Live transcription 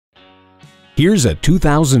Here's a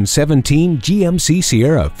 2017 GMC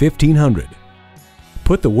Sierra 1500.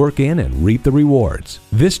 Put the work in and reap the rewards.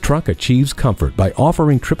 This truck achieves comfort by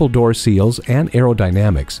offering triple door seals and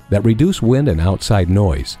aerodynamics that reduce wind and outside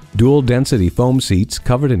noise, dual density foam seats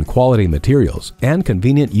covered in quality materials, and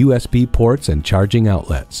convenient USB ports and charging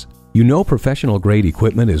outlets. You know professional grade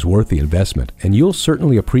equipment is worth the investment, and you'll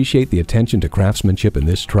certainly appreciate the attention to craftsmanship in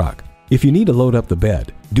this truck. If you need to load up the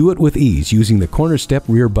bed, do it with ease using the corner step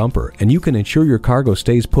rear bumper, and you can ensure your cargo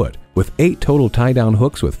stays put with 8 total tie-down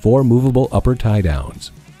hooks with 4 movable upper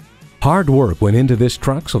tie-downs. Hard work went into this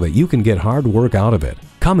truck so that you can get hard work out of it.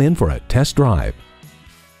 Come in for a test drive.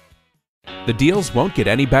 The deals won't get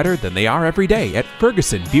any better than they are every day at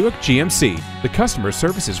Ferguson Buick GMC. The customer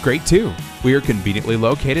service is great too. We are conveniently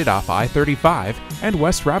located off I-35 and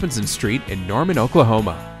West Robinson Street in Norman,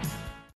 Oklahoma.